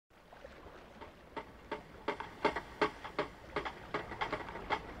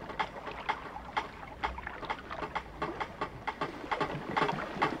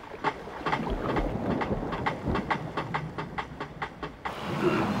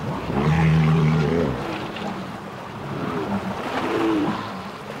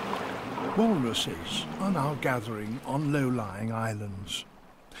Walruses are now gathering on low-lying islands.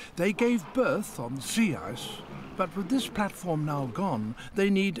 They gave birth on the sea ice, but with this platform now gone, they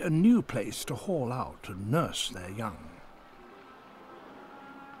need a new place to haul out and nurse their young.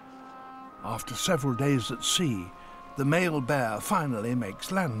 After several days at sea, the male bear finally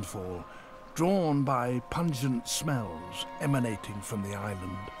makes landfall, drawn by pungent smells emanating from the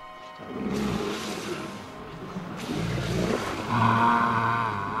island.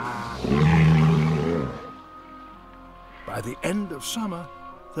 By the end of summer,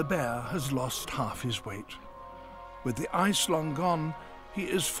 the bear has lost half his weight. With the ice long gone, he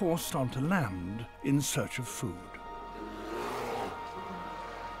is forced onto land in search of food.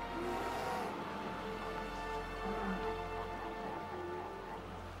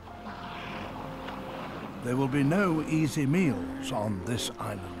 There will be no easy meals on this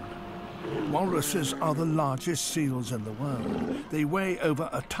island. Walruses are the largest seals in the world. They weigh over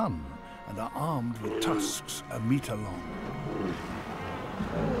a ton and are armed with tusks a meter long.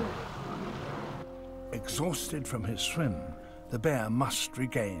 Exhausted from his swim, the bear must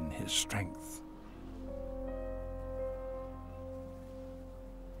regain his strength.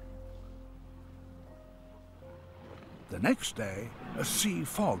 The next day, a sea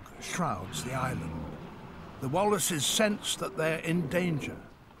fog shrouds the island. The walruses sense that they're in danger.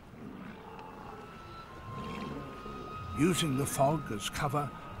 Using the fog as cover,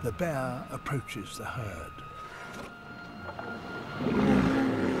 the bear approaches the herd.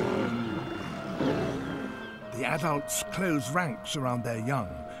 The adults close ranks around their young,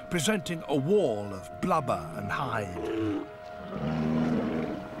 presenting a wall of blubber and hide.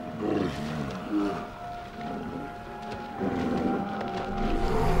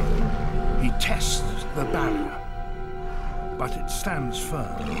 He tests the barrier, but it stands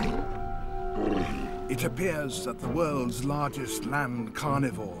firm. It appears that the world's largest land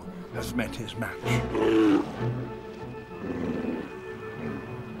carnivore has met his match.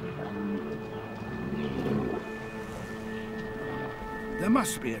 There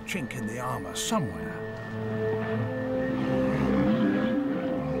must be a chink in the armor somewhere.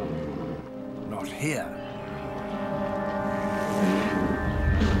 Not here.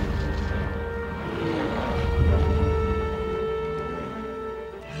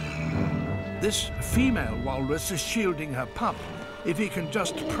 This female walrus is shielding her pup. If he can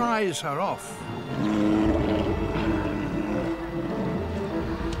just prise her off.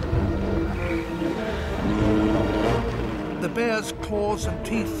 The bear's claws and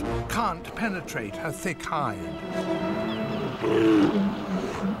teeth can't penetrate her thick hide.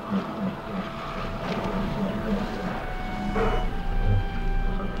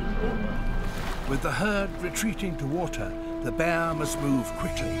 With the herd retreating to water, the bear must move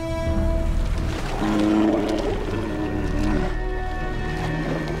quickly.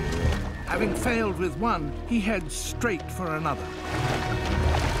 Having failed with one, he heads straight for another.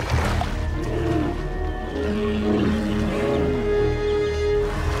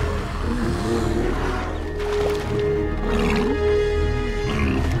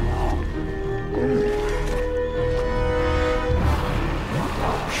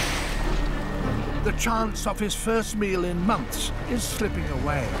 The chance of his first meal in months is slipping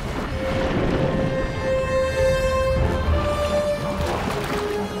away.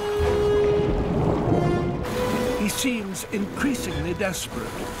 He seems increasingly desperate.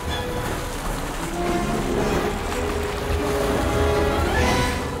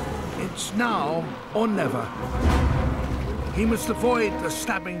 It's now or never. He must avoid the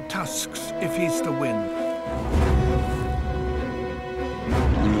stabbing tusks if he's to win.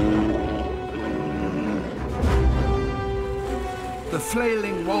 The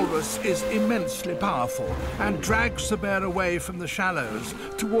flailing walrus is immensely powerful and drags the bear away from the shallows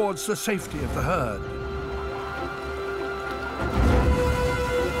towards the safety of the herd.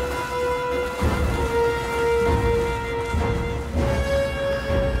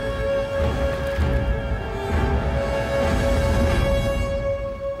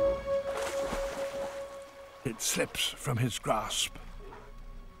 It slips from his grasp.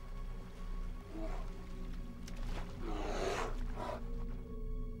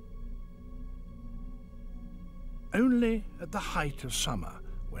 Only at the height of summer,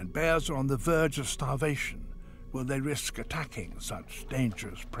 when bears are on the verge of starvation, will they risk attacking such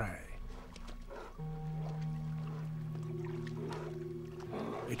dangerous prey.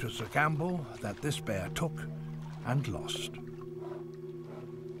 It was a gamble that this bear took and lost.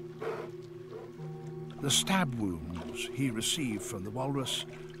 The stab wounds he received from the walrus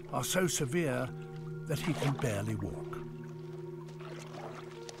are so severe that he can barely walk.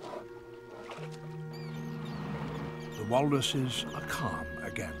 walruses are calm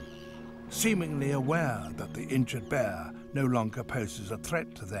again, seemingly aware that the injured bear no longer poses a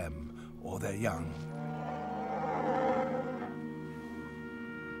threat to them or their young.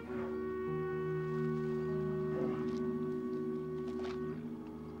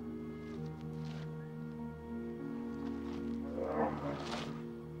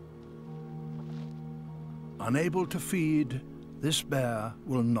 Unable to feed, this bear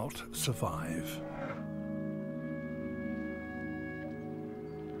will not survive.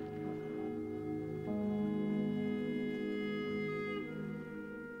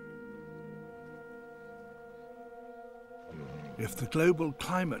 If the global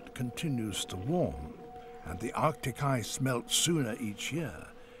climate continues to warm and the Arctic ice melts sooner each year,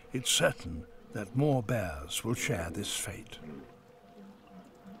 it's certain that more bears will share this fate.